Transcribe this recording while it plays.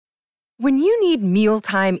When you need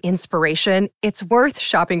mealtime inspiration, it's worth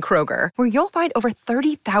shopping Kroger, where you'll find over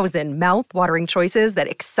 30,000 mouth-watering choices that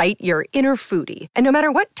excite your inner foodie. And no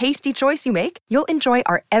matter what tasty choice you make, you'll enjoy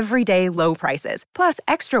our everyday low prices, plus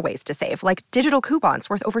extra ways to save, like digital coupons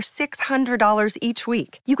worth over $600 each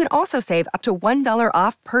week. You can also save up to $1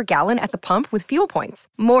 off per gallon at the pump with fuel points.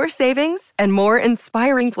 More savings and more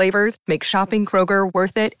inspiring flavors make shopping Kroger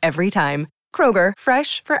worth it every time. Kroger,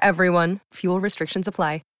 fresh for everyone. Fuel restrictions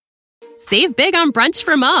apply. Save big on brunch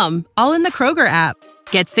for mom, all in the Kroger app.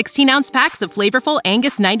 Get 16-ounce packs of flavorful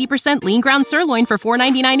Angus 90% lean ground sirloin for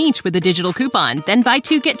 $4.99 each with a digital coupon. Then buy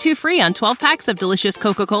 2, get 2 free on 12 packs of delicious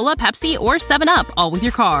Coca-Cola, Pepsi, or 7-Up, all with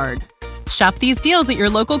your card. Shop these deals at your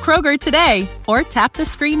local Kroger today, or tap the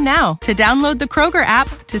screen now to download the Kroger app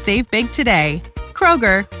to save big today.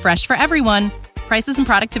 Kroger, fresh for everyone. Prices and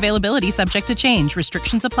product availability subject to change.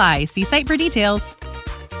 Restrictions apply. See site for details.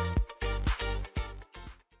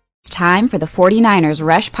 It's time for the 49ers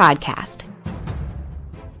Rush Podcast.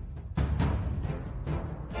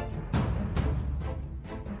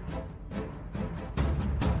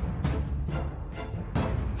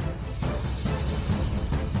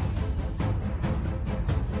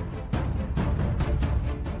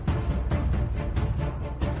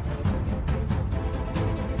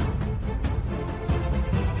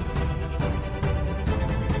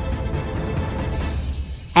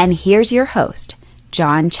 And here's your host,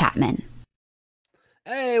 John Chapman.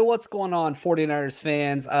 Hey, what's going on, 49ers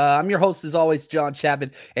fans? I'm your host, as always, John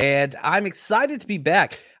Chapman, and I'm excited to be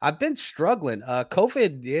back. I've been struggling.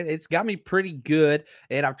 COVID, it's got me pretty good,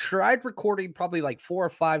 and I've tried recording probably like 4 or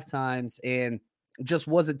 5 times, and just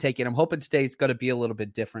wasn't taking. I'm hoping today's going to be a little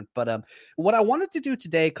bit different. But what I wanted to do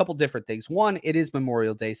today, a couple different things. One, it is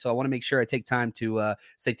Memorial Day, so I want to make sure I take time to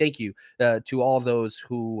say thank you to all those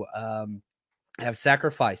who have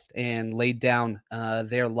sacrificed and laid down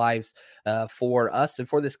their lives for us and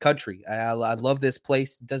for this country. I love this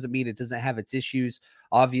place. Doesn't mean it doesn't have its issues.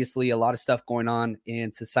 Obviously, a lot of stuff going on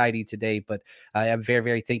in society today, but I am very,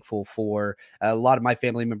 very thankful for a lot of my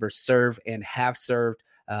family members serve and have served.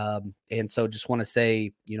 And so just want to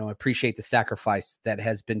say, I appreciate the sacrifice that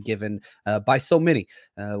has been given by so many,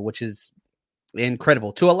 which is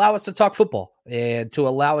incredible, to allow us to talk football and to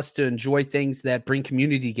allow us to enjoy things that bring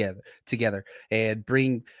community together and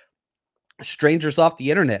bring strangers off the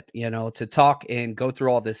internet, to talk and go through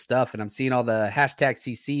all this stuff. And I'm seeing all the hashtag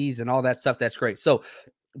CCs and all that stuff. That's great. So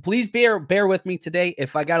please bear with me today.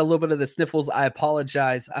 If I got a little bit of the sniffles, I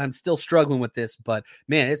apologize. I'm still struggling with this, but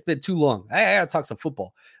man, it's been too long. I got to talk some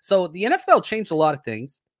football. So the NFL changed a lot of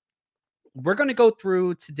things. We're going to go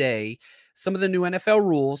through today some of the new NFL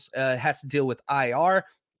rules. Has to deal with IR,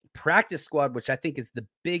 practice squad, which I think is the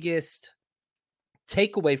biggest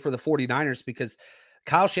takeaway for the 49ers, because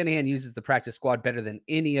Kyle Shanahan uses the practice squad better than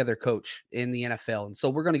any other coach in the NFL. And so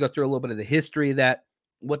we're going to go through a little bit of the history of that,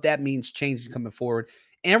 what that means changing coming forward.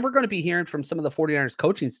 And we're going to be hearing from some of the 49ers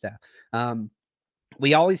coaching staff.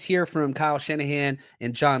 We always hear from Kyle Shanahan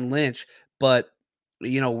and John Lynch, but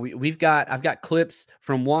I've got clips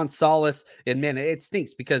from Juan Solis, and man, it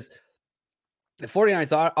stinks because the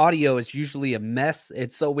 49ers audio is usually a mess.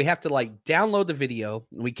 And so we have to download the video,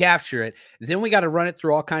 we capture it. Then we got to run it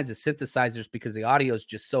through all kinds of synthesizers because the audio is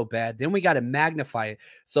just so bad. Then we got to magnify it.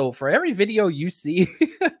 So for every video you see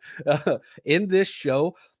in this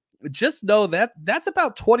show, just know that that's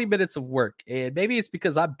about 20 minutes of work. And maybe it's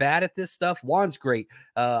because I'm bad at this stuff. Juan's great.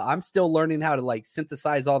 I'm still learning how to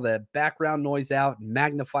synthesize all the background noise out,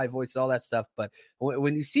 magnify voice, all that stuff. But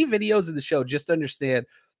when you see videos of the show, just understand,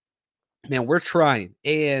 man, we're trying.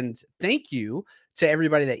 And thank you to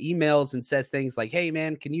everybody that emails and says things like, hey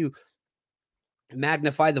man, can you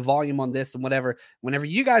magnify the volume on this and whatever. Whenever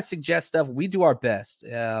you guys suggest stuff, we do our best.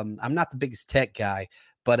 I'm not the biggest tech guy,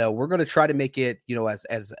 but we're going to try to make it,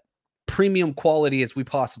 as premium quality as we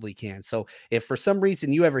possibly can. So if for some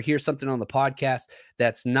reason you ever hear something on the podcast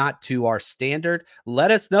that's not to our standard,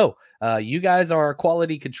 let us know. You guys are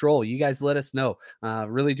quality control. You guys let us know.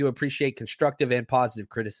 Really do appreciate constructive and positive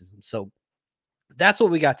criticism. So that's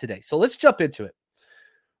what we got today. So let's jump into it.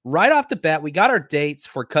 Right off the bat, we got our dates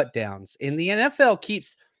for cut downs, and the NFL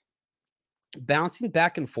keeps bouncing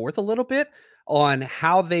back and forth a little bit on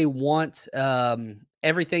how they want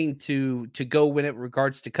everything to go when it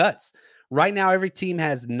regards to cuts. Right now, every team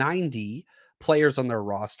has 90 players on their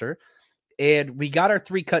roster, and we got our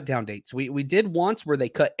 3 cut down dates. We did once where they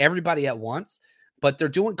cut everybody at once, but they're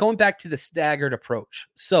going back to the staggered approach.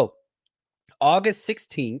 So August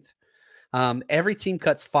 16th, every team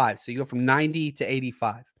cuts 5. So you go from 90 to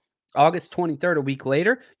 85. August 23rd, a week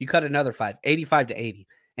later, you cut another 5, 85 to 80.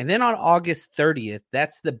 And then on August 30th,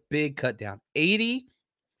 that's the big cut down, 80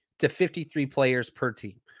 to 53 players per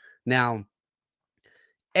team. Now,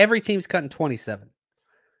 every team's cutting 27.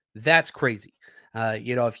 That's crazy.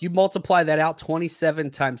 If you multiply that out,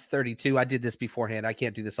 27 times 32, I did this beforehand. I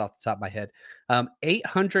can't do this off the top of my head.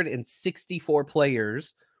 864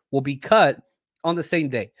 players will be cut on the same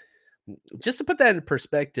day. Just to put that in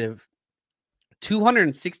perspective,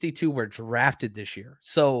 262 were drafted this year.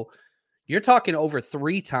 So you're talking over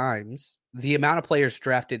 3 times the amount of players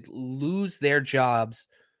drafted lose their jobs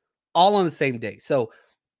all on the same day. So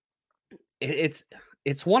it's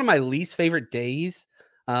one of my least favorite days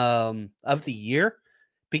of the year,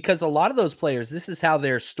 because a lot of those players, this is how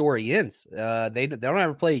their story ends. They don't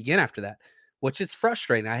ever play again after that, which is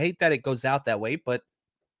frustrating. I hate that it goes out that way, but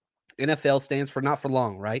NFL stands for not for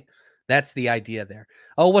long, right? That's the idea there.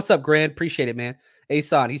 Oh, what's up, Grant? Appreciate it, man.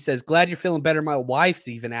 Asan, he says, glad you're feeling better. My wife's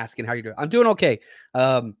even asking how you're doing. I'm doing okay.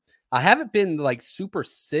 I haven't been like super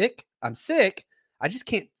sick. I'm sick. I just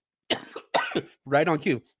can't right on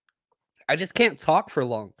cue. I just can't talk for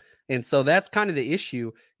long. And so that's kind of the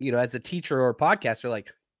issue, as a teacher or a podcaster, like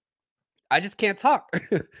I just can't talk.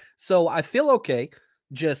 So I feel okay.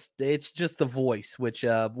 It's just the voice, which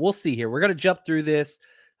we'll see here. We're going to jump through this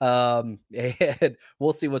and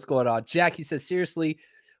we'll see what's going on. Jackie says, seriously,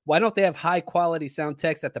 why don't they have high quality sound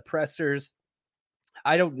text at the pressers?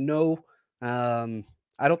 I don't know.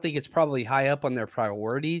 I don't think it's probably high up on their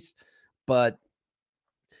priorities, but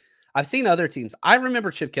I've seen other teams. I remember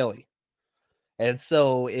Chip Kelly. And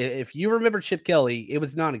so if you remember Chip Kelly, it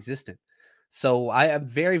was non-existent. So I am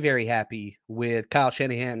very, very happy with Kyle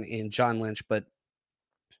Shanahan and John Lynch. But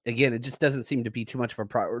again, it just doesn't seem to be too much of a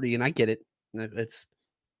priority. And I get it.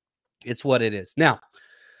 It's what it is. Now,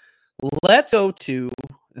 let's go to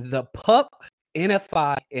the PUP,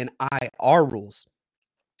 NFI, and IR rules.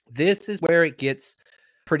 This is where it gets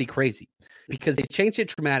pretty crazy because they changed it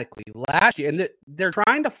dramatically last year. And they're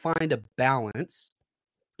trying to find a balance.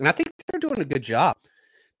 And I think they're doing a good job,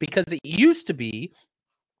 because it used to be,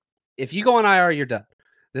 if you go on IR, you're done.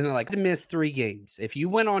 Then they're like, to miss 3 games. If you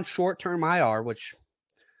went on short-term IR, which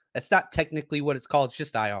that's not technically what it's called, it's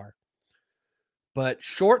just IR. But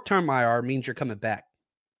short-term IR means you're coming back.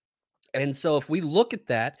 And so if we look at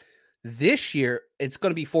that, this year, it's going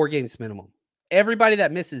to be 4 games minimum. Everybody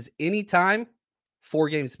that misses any time, 4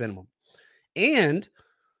 games minimum. And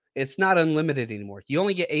it's not unlimited anymore. You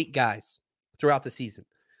only get 8 guys throughout the season.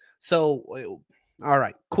 So, all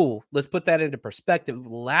right, cool. Let's put that into perspective.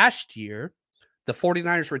 Last year, the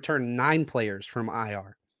 49ers returned 9 players from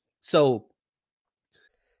IR. So,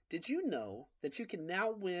 did you know that you can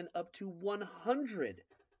now win up to 100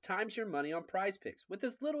 times your money on Prize Picks with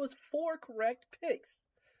as little as 4 correct picks?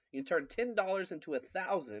 You can turn $10 into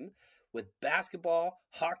 $1,000 with basketball,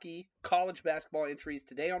 hockey, college basketball entries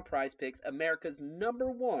today on Prize Picks, America's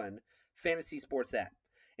 #1 fantasy sports app.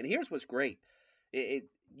 And here's what's great.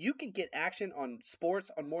 You can get action on sports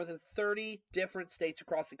on more than 30 different states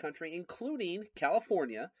across the country, including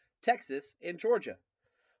California, Texas, and Georgia.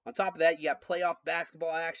 On top of that, you got playoff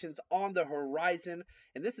basketball actions on the horizon,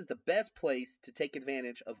 and this is the best place to take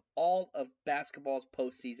advantage of all of basketball's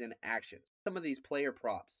postseason actions. Some of these player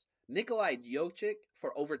props. Nikolai Jokic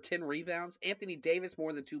for over 10 rebounds, Anthony Davis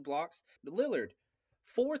more than 2 blocks, Lillard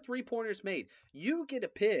 4 3-pointers made. You get to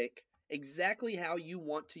pick exactly how you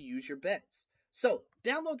want to use your bets. So,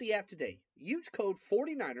 download the app today. Use code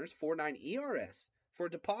 49ers, 49ERS, for a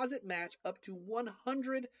deposit match up to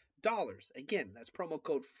 $100. Again, that's promo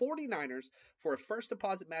code 49ers for a first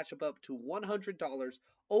deposit match up to $100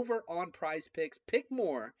 over on Prize Picks. Pick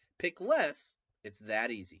more, pick less. It's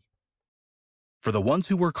that easy. For the ones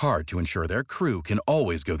who work hard to ensure their crew can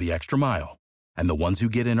always go the extra mile, and the ones who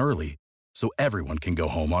get in early so everyone can go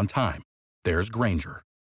home on time, there's Grainger,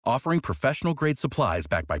 offering professional-grade supplies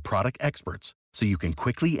backed by product experts so you can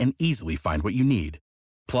quickly and easily find what you need.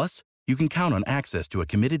 Plus, you can count on access to a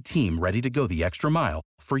committed team ready to go the extra mile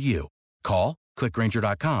for you. Call, click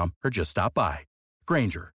Grainger.com, or just stop by.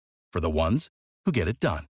 Grainger, for the ones who get it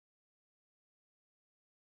done.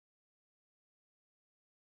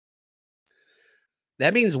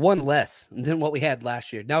 That means 1 less than what we had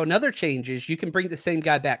last year. Now, another change is you can bring the same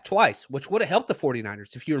guy back twice, which would have helped the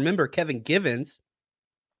 49ers. If you remember, Kevin Givens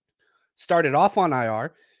started off on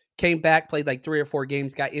IR, came back, played like 3 or 4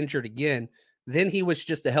 games, got injured again. Then he was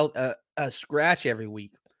just a scratch every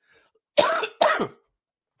week.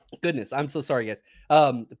 Goodness, I'm so sorry, guys.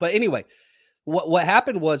 But anyway, what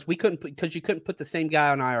happened was we couldn't because you couldn't put the same guy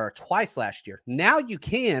on IR twice last year. Now you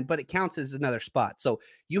can, but it counts as another spot. So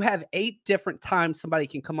you have 8 different times somebody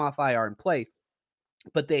can come off IR and play,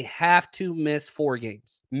 but they have to miss 4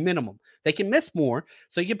 games minimum. They can miss more,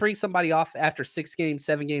 so you can bring somebody off after 6 games,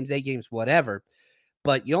 7 games, 8 games, whatever.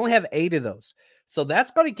 but you only have 8 of those. So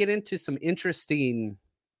that's going to get into some interesting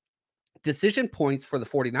decision points for the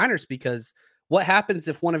 49ers, because what happens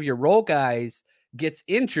if one of your role guys gets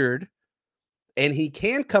injured and he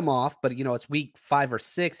can come off, but it's week 5 or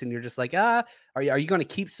 6 and you're just like, are you going to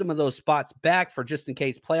keep some of those spots back for just in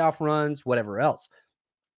case playoff runs, whatever else?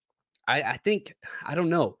 I think, I don't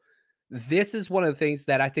know. This is one of the things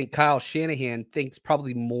that I think Kyle Shanahan thinks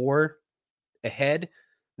probably more ahead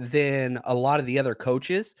than a lot of the other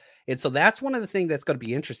coaches. And so that's one of the things that's going to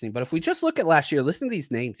be interesting. But if we just look at last year, listen to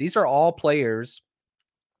these names. These are all players.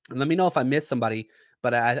 And let me know if I missed somebody,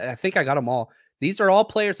 but I think I got them all. These are all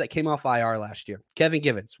players that came off IR last year. Kevin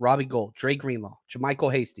Givens, Robbie Gould, Dre Greenlaw,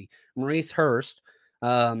 JaMycal Hasty, Maurice Hurst,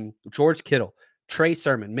 George Kittle, Trey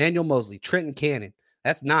Sermon, Manuel Mosley, Trenton Cannon.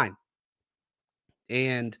 That's 9.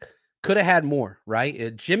 And could have had more,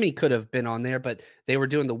 right? Jimmy could have been on there, but they were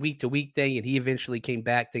doing the week-to-week thing, and he eventually came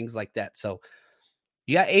back, things like that. So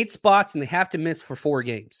you got 8 spots, and they have to miss for 4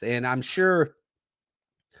 games. And I'm sure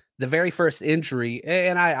the very first injury,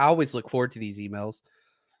 and I always look forward to these emails,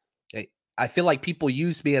 I feel like people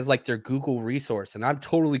use me as like their Google resource, and I'm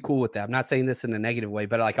totally cool with that. I'm not saying this in a negative way,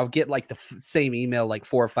 but like I'll get like the same email like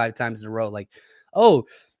 4 or 5 times in a row. Like, oh,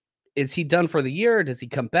 is he done for the year? Does he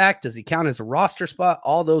come back? Does he count as a roster spot?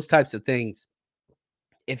 All those types of things.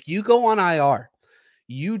 If you go on IR,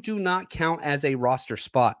 you do not count as a roster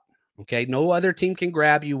spot. Okay. No other team can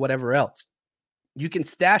grab you, whatever else. You can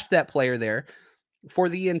stash that player there for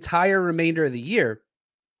the entire remainder of the year.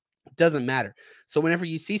 It doesn't matter. So whenever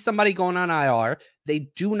you see somebody going on IR,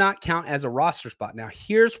 they do not count as a roster spot. Now,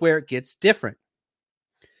 here's where it gets different.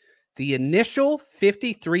 The initial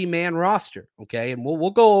 53-man roster, okay, and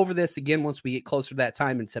we'll go over this again once we get closer to that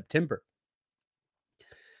time in September.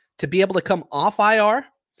 To be able to come off IR,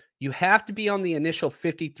 you have to be on the initial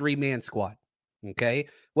 53-man squad, okay?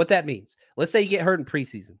 What that means, let's say you get hurt in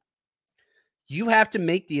preseason. You have to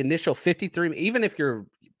make the initial 53, even if you're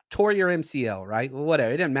tore your MCL, right?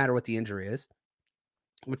 Whatever, it doesn't matter what the injury is.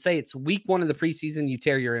 Let's say it's week 1 of the preseason, you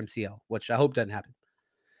tear your MCL, which I hope doesn't happen.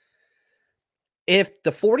 If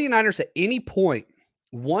the 49ers at any point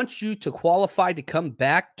want you to qualify to come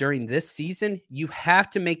back during this season, you have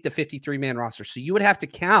to make the 53-man roster. So you would have to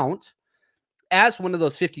count as one of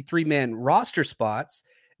those 53-man roster spots.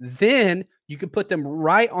 Then you could put them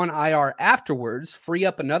right on IR afterwards, free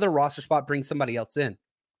up another roster spot, bring somebody else in.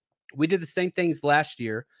 We did the same things last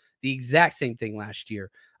year, the exact same thing last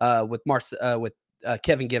year with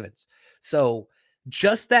Kevin Givens. So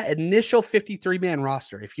just that initial 53-man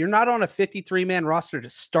roster, if you're not on a 53-man roster to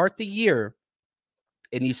start the year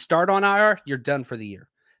and you start on IR, you're done for the year.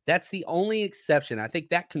 That's the only exception. I think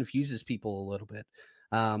that confuses people a little bit.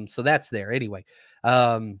 So that's there. Anyway,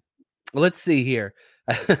 let's see here.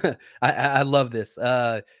 I love this.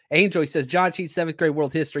 Angel says, John Cheat, 7th grade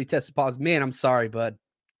world history, tested positive. Man, I'm sorry, bud.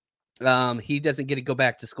 He doesn't get to go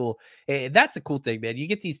back to school. That's a cool thing, man. You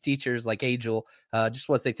get these teachers like Angel. Just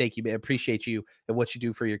want to say thank you, man. Appreciate you and what you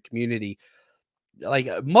do for your community. Like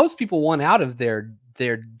most people want out of their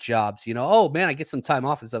jobs, oh man, I get some time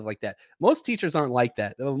off and stuff like that. Most teachers aren't like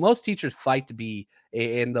that. Most teachers fight to be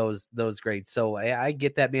in those grades. So I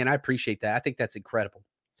get that, man. I appreciate that. I think that's incredible.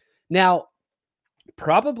 Now,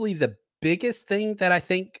 probably the biggest thing that I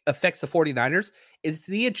think affects the 49ers is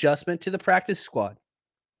the adjustment to the practice squad.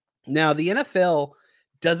 Now, the NFL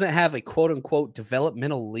doesn't have a quote-unquote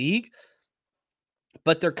developmental league,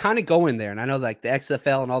 but they're kind of going there. And I know like the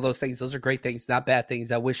XFL and all those things, those are great things, not bad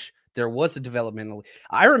things. I wish there was a developmental league.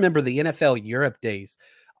 I remember the NFL Europe days.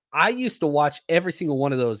 I used to watch every single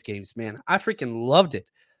one of those games, man. I freaking loved it.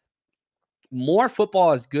 More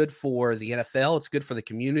football is good for the NFL. It's good for the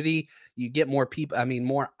community. You get more people,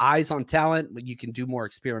 more eyes on talent, but you can do more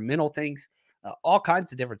experimental things, all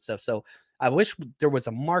kinds of different stuff. So I wish there was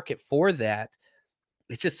a market for that.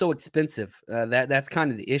 It's just so expensive. That's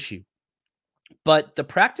kind of the issue. But the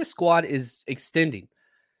practice squad is extending.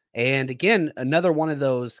 And again, another one of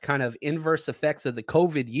those kind of inverse effects of the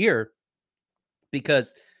COVID year,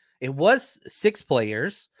 because it was 6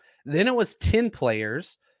 players, then it was 10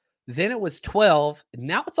 players, then it was 12, and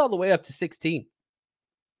now it's all the way up to 16.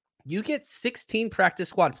 You get 16 practice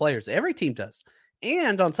squad players. Every team does.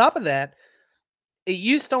 And on top of that, it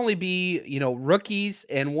used to only be, rookies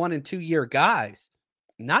and 1 and 2 year guys.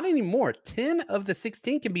 Not anymore. 10 of the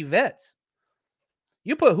 16 can be vets.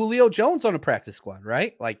 You put Julio Jones on a practice squad,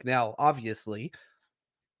 right? Like now, obviously,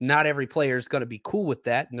 not every player is going to be cool with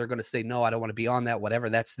that. And they're going to say, no, I don't want to be on that, whatever.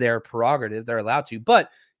 That's their prerogative. They're allowed to. But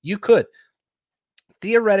you could.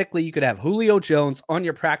 Theoretically, you could have Julio Jones on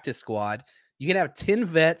your practice squad. You can have 10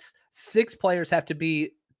 vets. 6 players have to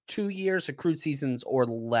be 2 years accrued seasons or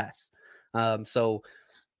less. So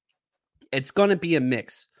it's going to be a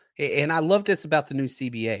mix. And I love this about the new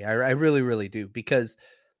CBA. I really, really do, because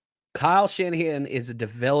Kyle Shanahan is a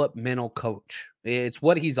developmental coach. It's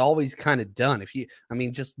what he's always kind of done.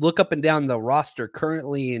 Just look up and down the roster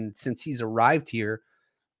currently, and since he's arrived here,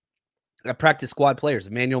 practice squad players: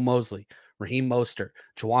 Emmanuel Mosley, Raheem Mostert,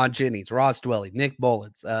 Juwan Jennings, Ross Dwelly, Nick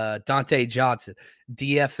Mullins, Dante Johnson,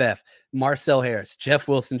 DFF, Marcel Harris, Jeff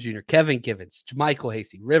Wilson Jr., Kevin Givens, Michael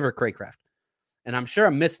Hasty, River Craycraft. And I'm sure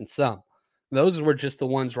I'm missing some. Those were just the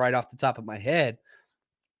ones right off the top of my head.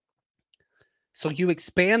 So you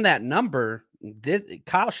expand that number.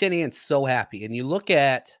 Kyle Shanahan's so happy. And you look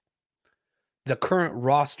at the current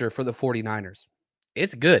roster for the 49ers.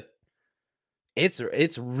 It's good.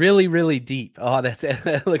 It's really, really deep. Oh, that's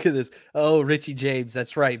look at this. Oh, Richie James.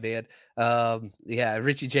 That's right, man. Yeah,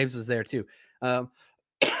 Richie James was there too.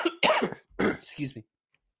 Excuse me.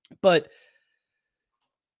 But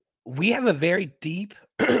we have a very deep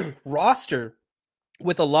roster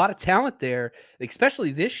with a lot of talent there,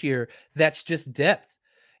 especially this year. That's just depth.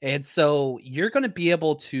 And so you're going to be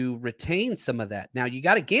able to retain some of that. Now, you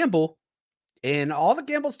got to gamble, and all the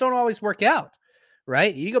gambles don't always work out,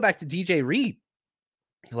 right? You go back to DJ Reed.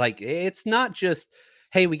 Like, it's not just,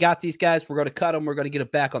 hey, we got these guys, we're going to cut them, we're going to get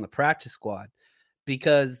it back on the practice squad.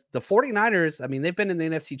 Because the 49ers, they've been in the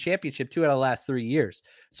NFC Championship 2 out of the last 3 years.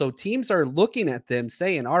 So teams are looking at them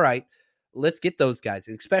saying, all right, let's get those guys.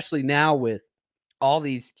 And especially now with all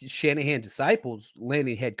these Shanahan disciples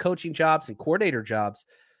landing head coaching jobs and coordinator jobs,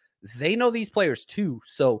 they know these players too.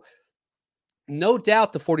 So no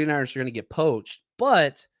doubt the 49ers are going to get poached,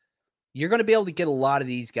 but you're going to be able to get a lot of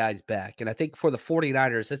these guys back. And I think for the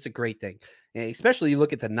 49ers, that's a great thing. And especially you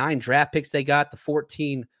look at the 9 draft picks they got, the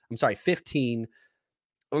 15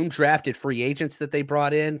 undrafted free agents that they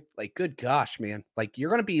brought in. Like, good gosh, man. Like, you're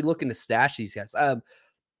going to be looking to stash these guys.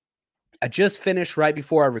 I just finished right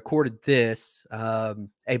before I recorded this, a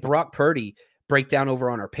Brock Purdy breakdown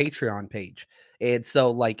over on our Patreon page. And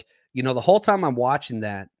so, the whole time I'm watching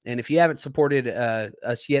that, and if you haven't supported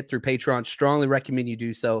us yet through Patreon, strongly recommend you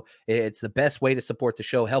do so. It's the best way to support the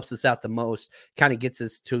show, helps us out the most, kind of gets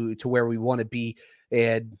us to where we want to be.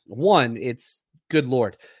 And one, it's good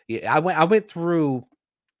Lord.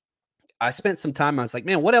 I spent some time. I was like,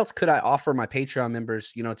 man, what else could I offer my Patreon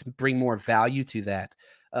members, to bring more value to that?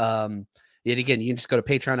 Yet again, you can just go to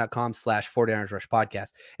patreon.com/49ers Rush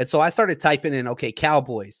Podcast. And so I started typing in, okay,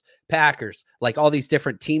 Cowboys, Packers, like all these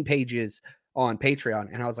different team pages on Patreon.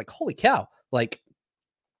 And I was like, holy cow, like,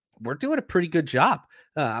 we're doing a pretty good job.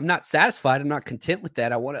 I'm not satisfied. I'm not content with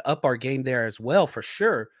that. I want to up our game there as well, for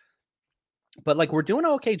sure. But we're doing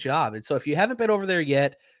an okay job. And so if you haven't been over there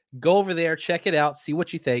yet, go over there, check it out, see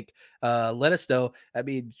what you think. Let us know.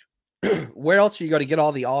 Where else are you going to get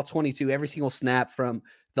all 22, every single snap from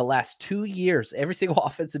the last 2 years, every single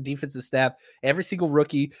offensive, defensive snap, every single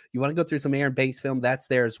rookie? You want to go through some Aaron Banks film, that's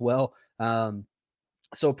there as well.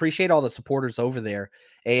 So appreciate all the supporters over there.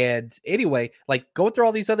 And anyway, going through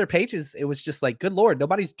all these other pages, it was just like, good Lord,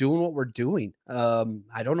 nobody's doing what we're doing.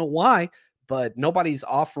 I don't know why, but nobody's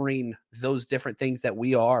offering those different things that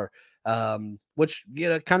we are, which,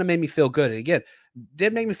 kind of made me feel good. And again,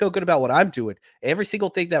 did make me feel good about what I'm doing. Every single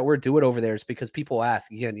thing that we're doing over there is because people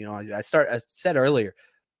ask. Again, I said earlier,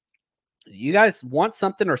 you guys want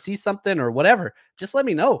something or see something or whatever, just let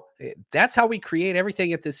me know. That's how we create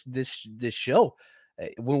everything at this show.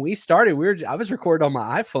 When we started, I was recording on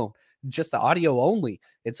my iPhone, just the audio only.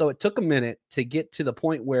 And so it took a minute to get to the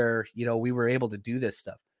point where, we were able to do this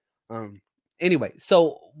stuff. Anyway,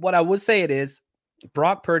 so what I would say it is,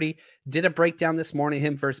 Brock Purdy did a breakdown this morning,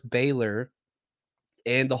 him versus Baylor.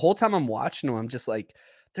 And the whole time I'm watching him, I'm just like,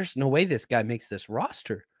 there's no way this guy makes this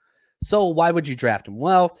roster. So why would you draft him?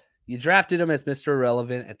 Well, you drafted him as Mr.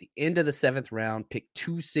 Irrelevant at the end of the 7th round, pick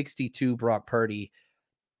 262, Brock Purdy.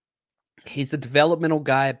 He's a developmental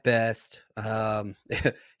guy at best.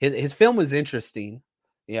 His film was interesting.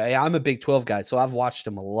 Yeah, I'm a Big 12 guy, so I've watched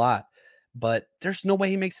him a lot. But there's no way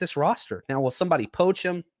he makes this roster. Now, will somebody poach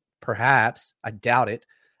him? Perhaps. I doubt it.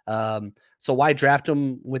 So why draft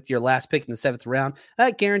him with your last pick in the 7th round?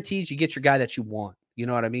 That guarantees you get your guy that you want. You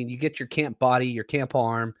know what I mean? You get your camp body, your camp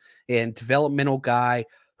arm, and developmental guy.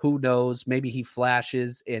 Who knows? Maybe he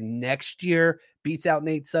flashes and next year beats out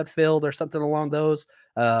Nate Sudfeld or something along those.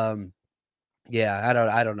 Yeah, I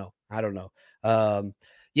don't know.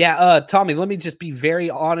 Tommy, let me just be very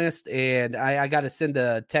honest. And I got to send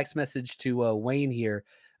a text message to Wayne here.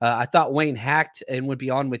 I thought Wayne hacked and would be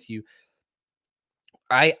on with you.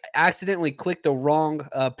 I accidentally clicked the wrong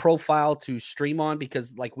profile to stream on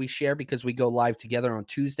because we share because we go live together on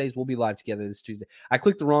Tuesdays. We'll be live together this Tuesday. I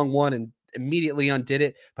clicked the wrong one and immediately undid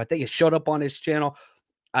it, but I think it showed up on his channel.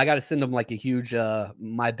 I got to send him like a huge,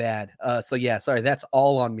 my bad. So yeah, sorry. That's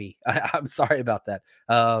all on me. I'm sorry about that.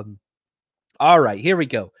 All right, here we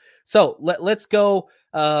go. So let's go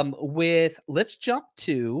let's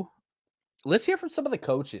hear from some of the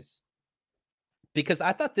coaches, because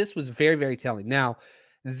I thought this was very, very telling. Now,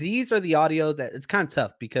 these are the audio that it's kind of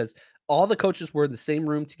tough because all the coaches were in the same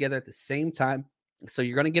room together at the same time. So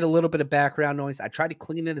you're going to get a little bit of background noise. I tried to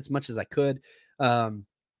clean it as much as I could.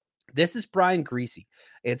 This is Brian Griese.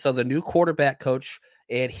 And so the new quarterback coach,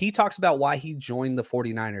 and he talks about why he joined the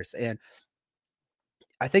 49ers. And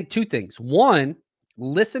I think two things. One,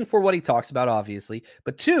 listen for what he talks about, obviously.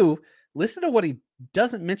 But two, listen to what he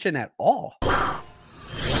doesn't mention at all.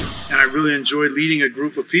 And I really enjoyed leading a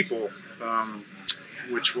group of people,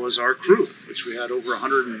 which was our crew, which we had over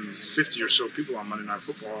 150 or so people on Monday Night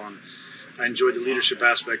Football. And I enjoyed the leadership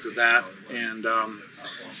aspect of that. And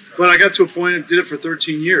but I got to a point, I did it for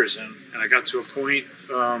 13 years, and I got to a point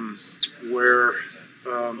where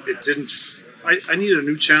it didn't, I needed a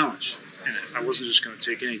new challenge, and I wasn't just going to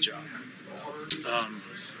take any job.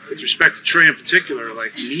 With respect to Trey in particular,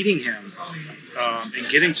 like meeting him and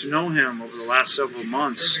getting to know him over the last several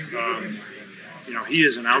months, he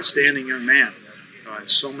is an outstanding young man in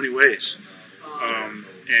so many ways. And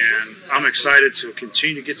I'm excited to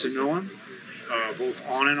continue to get to know him, both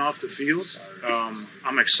on and off the field.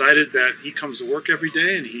 I'm excited that he comes to work every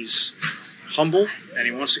day and he's humble and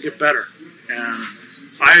he wants to get better. And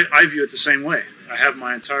I view it the same way. I have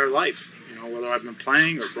my entire life, whether I've been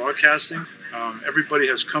playing or broadcasting. Everybody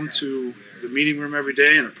has come to the meeting room every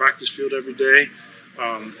day and the practice field every day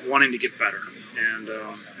wanting to get better. And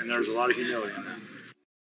there's a lot of humility in that.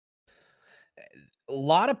 A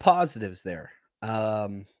lot of positives there.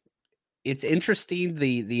 It's interesting,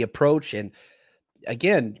 the approach. And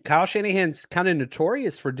again, Kyle Shanahan's kind of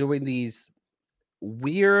notorious for doing these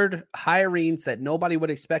weird hirings that nobody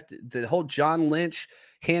would expect. The whole John Lynch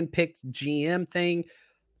handpicked GM thing,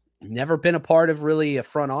 never been a part of really a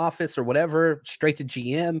front office or whatever, straight to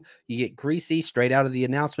GM. You get Griese straight out of the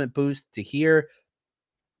announcement booth to here.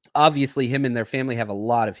 Obviously, him and their family have a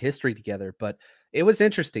lot of history together, but it was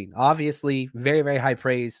interesting. Obviously, very, very high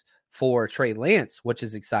praise for Trey Lance, which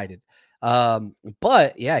is excited.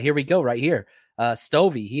 But yeah, here we go right here.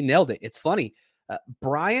 Stovey, he nailed it. It's funny.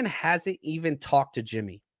 Brian hasn't even talked to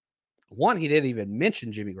Jimmy. One, he didn't even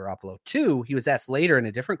mention Jimmy Garoppolo. Two, he was asked later in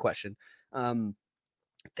a different question.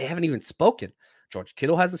 They haven't even spoken. George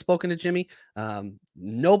Kittle hasn't spoken to Jimmy.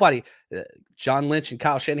 Nobody. John Lynch and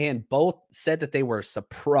Kyle Shanahan both said that they were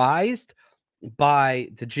surprised by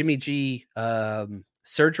the Jimmy G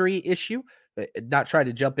surgery issue. Not trying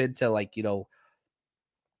to jump into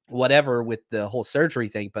whatever with the whole surgery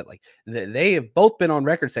thing, but they have both been on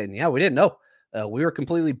record saying, yeah, we didn't know. We were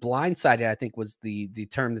completely blindsided, I think was the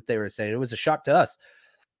term that they were saying. It was a shock to us.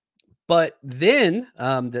 But then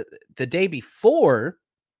the day before,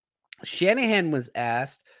 Shanahan was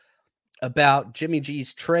asked about Jimmy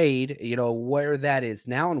G's trade, where that is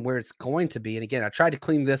now and where it's going to be. And again, I tried to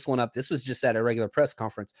clean this one up. This was just at a regular press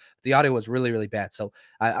conference. The audio was really, really bad. So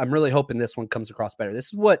I'm really hoping this one comes across better. This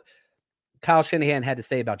is what Kyle Shanahan had to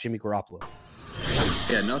say about Jimmy Garoppolo.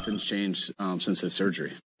 Yeah, nothing's changed since his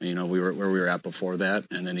surgery. We were where we were at before that,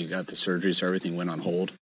 and then he got the surgery, so everything went on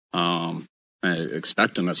hold. I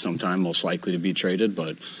expect him at some time most likely to be traded,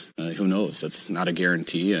 but who knows? It's not a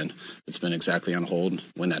guarantee, and it's been exactly on hold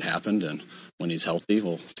when that happened, and when he's healthy,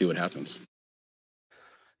 we'll see what happens.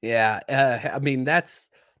 Yeah,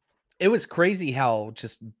 it was crazy how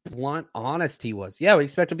just blunt, honest he was. Yeah, we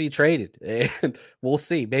expect him to be traded, and we'll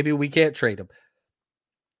see. Maybe we can't trade him.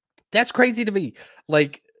 That's crazy to me.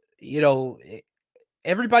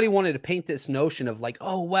 Everybody wanted to paint this notion of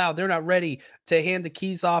oh, wow, they're not ready to hand the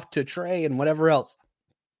keys off to Trey and whatever else.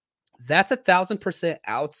 That's 1,000%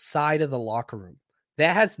 outside of the locker room.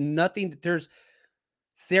 That has nothing. There's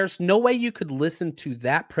no way you could listen to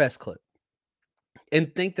that press clip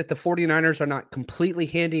and think that the 49ers are not completely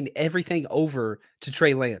handing everything over to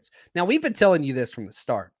Trey Lance. Now, we've been telling you this from the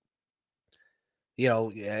start.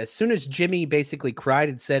 As soon as Jimmy basically cried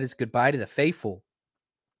and said his goodbye to the faithful,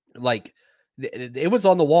 it was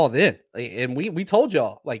on the wall then. And we told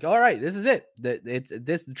y'all, all right, this is it.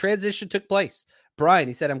 This transition took place. Brian,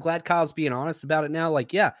 he said, I'm glad Kyle's being honest about it now.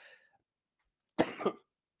 Yeah,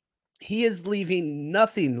 he is leaving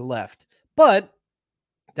nothing left, but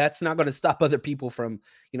that's not going to stop other people from,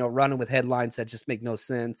 running with headlines that just make no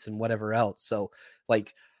sense and whatever else. So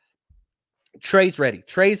Trey's ready.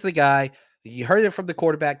 Trey's the guy. You heard it from the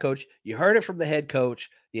quarterback coach. You heard it from the head coach.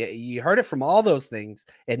 You heard it from all those things.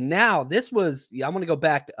 And now this was, I'm going to go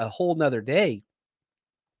back a whole nother day.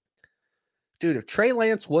 dude, if Trey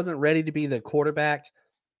Lance wasn't ready to be the quarterback,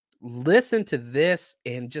 listen to this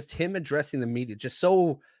and just him addressing the media.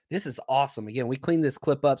 This is awesome. Again, we cleaned this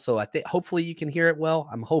clip up, so I think hopefully you can hear it well.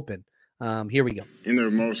 I'm hoping. Here we go. In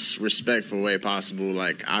the most respectful way possible.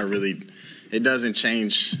 It doesn't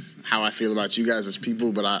change how I feel about you guys as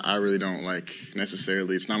people, but I really don't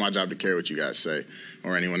necessarily. It's not my job to care what you guys say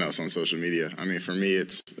or anyone else on social media. I mean, for me,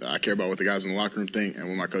 I care about what the guys in the locker room think and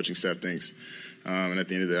what my coaching staff thinks. And at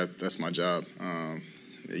the end of that, that's my job.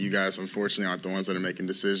 You guys, unfortunately, aren't the ones that are making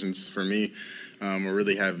decisions for me or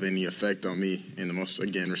really have any effect on me in the most,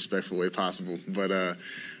 again, respectful way possible. But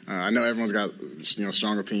I know everyone's got,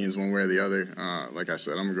 strong opinions one way or the other. Like I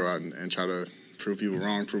said, I'm going to go out and try to prove people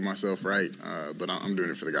wrong, prove myself right. But I'm doing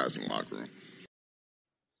it for the guys in the locker room.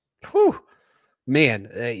 Whew. Man,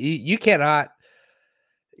 you cannot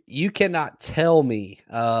tell me.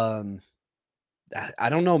 I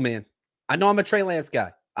don't know, man. I know I'm a Trey Lance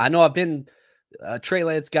guy. I know I've been a Trey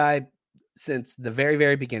Lance guy since the very,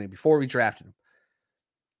 very beginning, before we drafted him.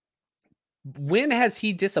 When has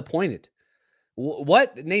he disappointed?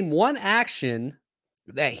 Name one action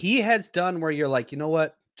that he has done where you're like, you know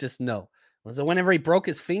what? Just no. Was it whenever he broke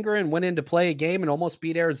his finger and went in to play a game and almost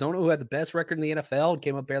beat Arizona, who had the best record in the NFL and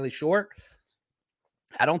came up barely short?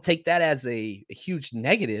 I don't take that as a huge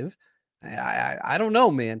negative. I don't know,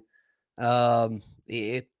 man.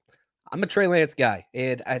 I'm a Trey Lance guy,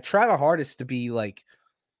 and I try my hardest to be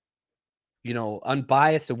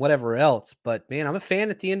unbiased and whatever else. But, man, I'm a fan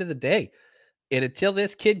at the end of the day. And until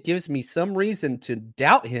this kid gives me some reason to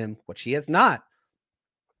doubt him, which he has not,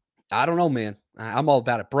 I don't know, man. I'm all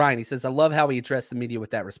about it. Brian, he says, I love how he addressed the media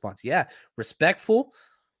with that response. Yeah, respectful.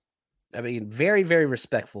 I mean, very, very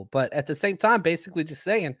respectful. But at the same time, basically just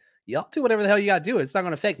saying, y'all do whatever the hell you got to do. It's not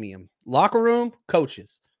going to affect me. Locker room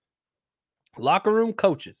coaches.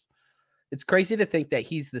 It's crazy to think that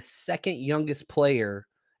he's the second youngest player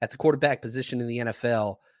at the quarterback position in the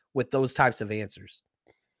NFL with those types of answers.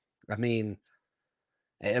 I mean,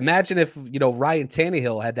 imagine if, Ryan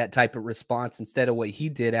Tannehill had that type of response instead of what he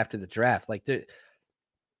did after the draft.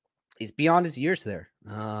 He's beyond his years there.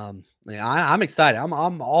 I'm excited.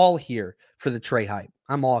 I'm all here for the Trey hype.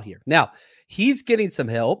 I'm all here. Now, he's getting some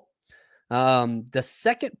help. The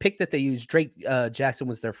second pick that they used, Drake Jackson,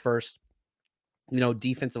 was their first,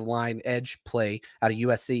 defensive line edge play out of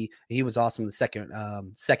USC. He was awesome in the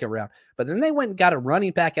second round. But then they went and got a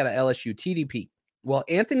running back out of LSU, TDP. Well,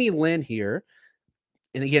 Anthony Lynn here,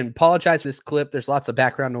 and again, apologize for this clip. There's lots of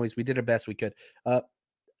background noise. We did our best we could.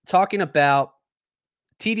 Talking about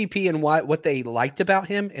TDP and what they liked about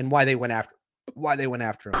him and why they went after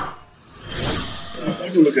him.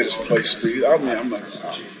 You can look at his play speed. I mean,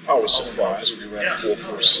 I was surprised when he ran a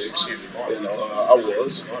 4.46. I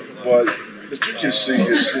was, but you can see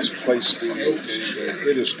his play speed. Okay,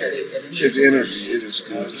 it is good. His energy, it is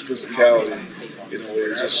good. His physicality, it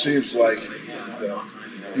just seems like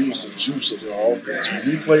he was the juice of the offense. When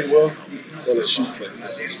he played well, LSU played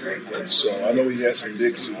well. And so I know he had some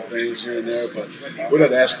big things here and there, but we're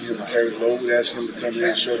not asking him to carry the load. We're asking him to come in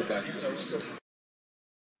and show the backfield.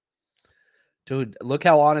 Dude, look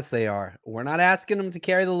how honest they are. We're not asking him to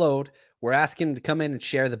carry the load. We're asking him to come in and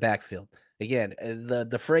share the backfield. Again,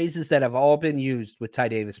 the phrases that have all been used with Ty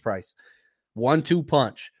Davis Price. 1-2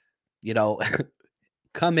 punch.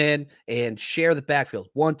 Come in and share the backfield.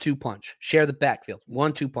 1-2 punch. Share the backfield.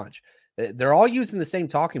 1-2 punch. They're all using the same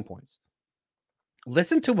talking points.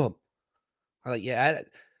 Listen to them.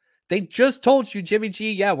 They just told you, Jimmy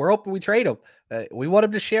G, yeah, we're hoping we trade him. We want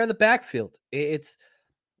him to share the backfield.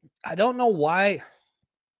 I don't know why.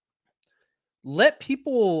 Let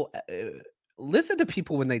people listen to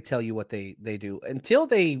people when they tell you what they do until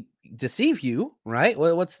they deceive you, right?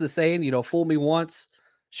 Well, what's the saying? Fool me once,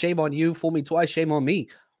 shame on you. Fool me twice, shame on me.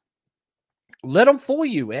 Let them fool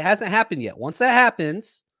you. It hasn't happened yet. Once that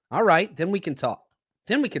happens, all right, then we can talk.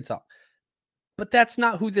 But that's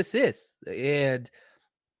not who this is. And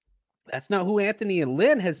that's not who Anthony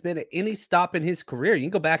Lynn has been at any stop in his career. You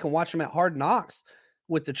can go back and watch him at Hard Knocks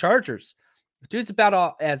with the Chargers. Dude's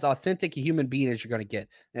about as authentic a human being as you're going to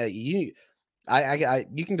get.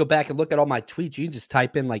 You can go back and look at all my tweets. You can just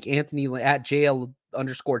type in Anthony at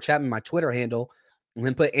JL_Chapman, my Twitter handle, and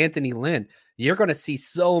then put Anthony Lynn. You're going to see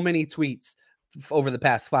so many tweets over the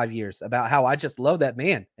past 5 years about how I just love that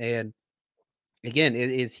man. And again,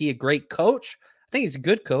 is he a great coach? I think he's a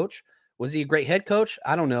good coach. Was he a great head coach?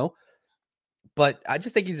 I don't know. But I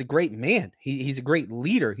just think he's a great man. He's a great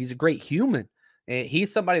leader. He's a great human. And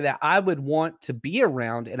he's somebody that I would want to be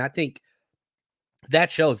around. And I think that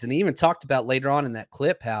shows. And he even talked about later on in that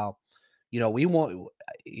clip how,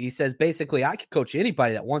 he says basically I could coach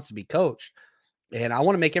anybody that wants to be coached. And I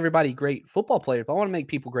want to make everybody great football players, but I want to make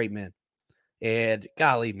people great men. And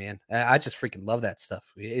golly, man, I just freaking love that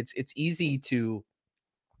stuff. It's easy to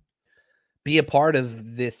be a part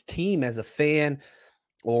of this team as a fan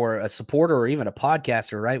or a supporter or even a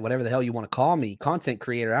podcaster, right? Whatever the hell you want to call me, content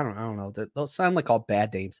creator. I don't know. Those sound like all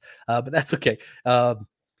bad names, but that's okay.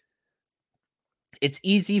 It's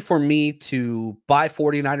easy for me to buy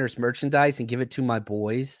 49ers merchandise and give it to my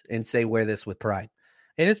boys and say, wear this with pride.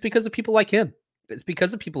 And it's because of people like him. It's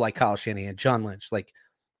because of people like Kyle Shanahan, John Lynch. Like,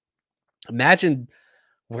 imagine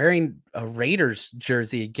wearing a Raiders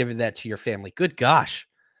jersey and giving that to your family. Good gosh.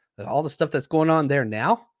 All the stuff that's going on there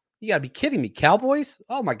now. You got to be kidding me. Cowboys?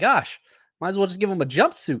 Oh, my gosh. Might as well just give them a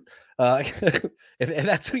jumpsuit. If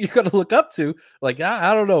that's who you're going to look up to. Like,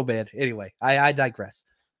 I don't know, man. Anyway, I digress.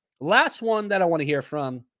 Last one that I want to hear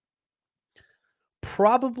from,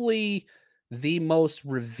 probably the most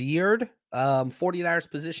revered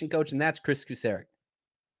 49ers position coach, and that's Chris Kucera.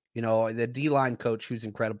 You know, the D-line coach who's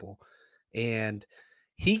incredible. And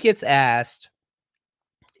he gets asked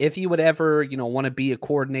if he would ever, want to be a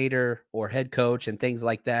coordinator or head coach and things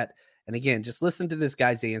like that. And again, just listen to this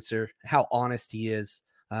guy's answer, how honest he is.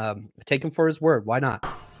 Take him for his word. Why not?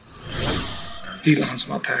 D-line's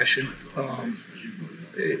my passion.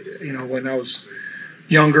 When I was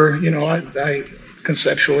younger, I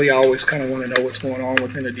conceptually, I always kind of want to know what's going on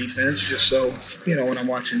within the defense, just so, when I'm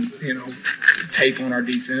watching, tape on our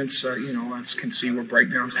defense, I can see where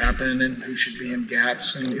breakdowns happen and who should be in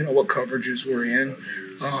gaps and, what coverages we're in.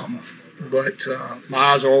 But my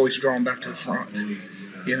eyes are always drawn back to the front.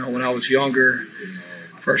 When I was younger,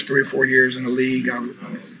 first 3 or 4 years in the league, I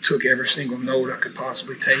took every single note I could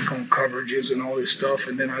possibly take on coverages and all this stuff,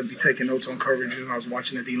 and then I'd be taking notes on coverages when I was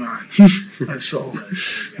watching the D-line. And so,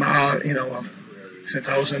 since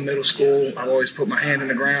I was in middle school, I've always put my hand in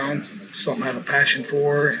the ground, something I have a passion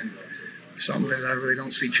for, and something that I really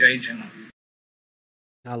don't see changing.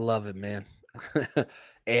 I love it, man.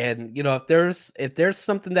 And, if there's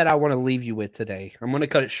something that I want to leave you with today, I'm going to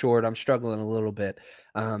cut it short. I'm struggling a little bit.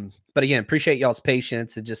 But again, appreciate y'all's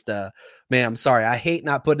patience and just, man, I'm sorry. I hate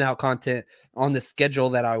not putting out content on the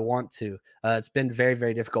schedule that I want to. It's been very,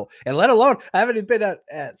 very difficult. And let alone, I haven't even been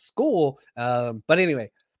at school. But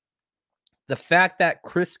anyway, the fact that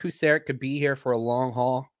Chris Kucera could be here for a long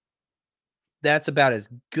haul, that's about as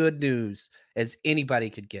good news as anybody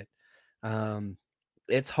could get.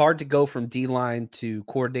 It's hard to go from D-line to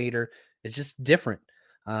coordinator. It's just different.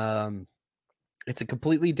 It's a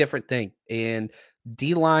completely different thing. And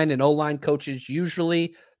D-line and O-line coaches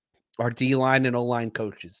usually are D-line and O-line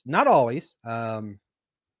coaches. Not always,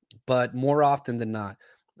 but more often than not.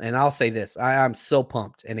 And I'll say this. I'm so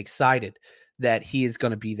pumped and excited that he is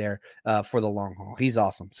going to be there for the long haul. He's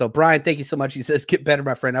awesome. So, Brian, thank you so much. He says, get better,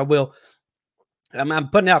 my friend. I will. I'm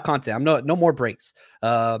putting out content. I'm no more breaks.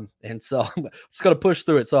 And so I'm just going to push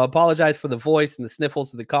through it. So I apologize for the voice and the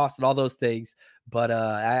sniffles and the coughs and all those things, but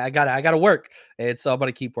I got to work. And so I'm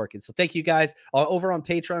going to keep working. So thank you guys. Over on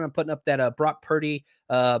Patreon, I'm putting up that Brock Purdy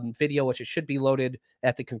video, which it should be loaded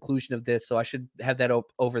at the conclusion of this. So I should have that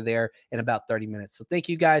over there in about 30 minutes. So thank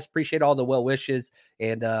you guys. Appreciate all the well wishes,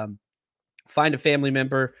 and find a family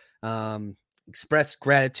member, express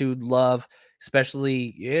gratitude, love,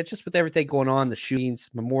 especially just with everything going on, the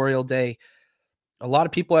shootings, Memorial Day. A lot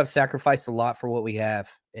of people have sacrificed a lot for what we have,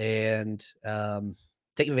 and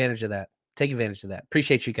take advantage of that. Take advantage of that.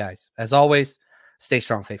 Appreciate you guys. As always, stay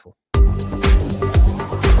strong, faithful.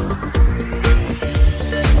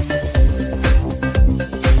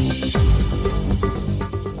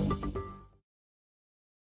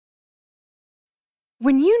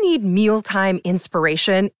 When you need mealtime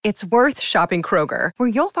inspiration, it's worth shopping Kroger, where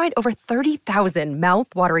you'll find over 30,000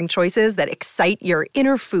 mouth-watering choices that excite your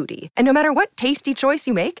inner foodie. And no matter what tasty choice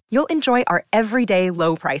you make, you'll enjoy our everyday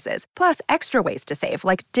low prices, plus extra ways to save,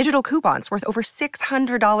 like digital coupons worth over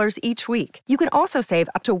 $600 each week. You can also save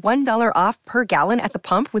up to $1 off per gallon at the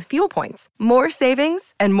pump with fuel points. More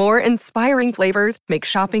savings and more inspiring flavors make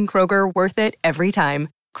shopping Kroger worth it every time.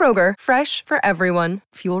 Kroger, fresh for everyone.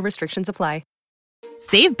 Fuel restrictions apply.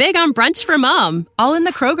 Save big on brunch for mom, all in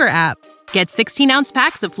the Kroger app. Get 16-ounce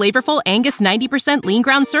packs of flavorful Angus 90% lean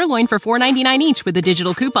ground sirloin for $4.99 each with a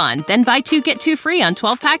digital coupon. Then buy 2, get 2 free on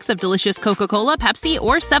 12 packs of delicious Coca-Cola, Pepsi,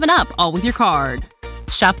 or 7-Up, all with your card.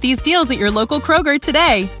 Shop these deals at your local Kroger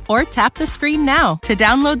today, or tap the screen now to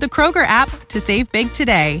download the Kroger app to save big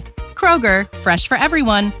today. Kroger, fresh for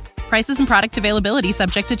everyone. Prices and product availability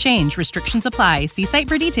subject to change. Restrictions apply. See site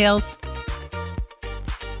for details.